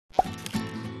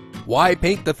Why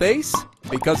paint the face?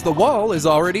 Because the wall is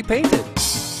already painted.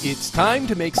 It's time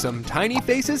to make some tiny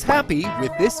faces happy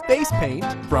with this face paint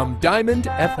from Diamond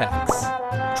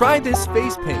FX. Try this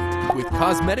face paint with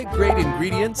cosmetic-grade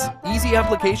ingredients, easy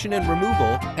application and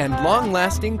removal, and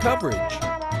long-lasting coverage.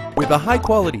 With a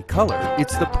high-quality color,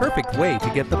 it's the perfect way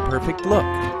to get the perfect look.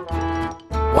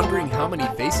 Wondering how many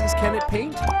faces can it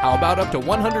paint? How about up to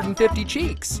 150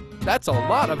 cheeks? That's a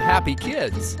lot of happy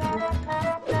kids.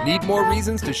 Need more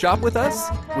reasons to shop with us?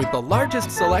 With the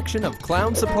largest selection of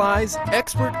clown supplies,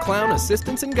 expert clown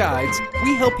assistants and guides,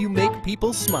 we help you make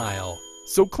people smile.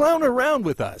 So clown around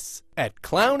with us at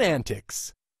Clown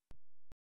Antics.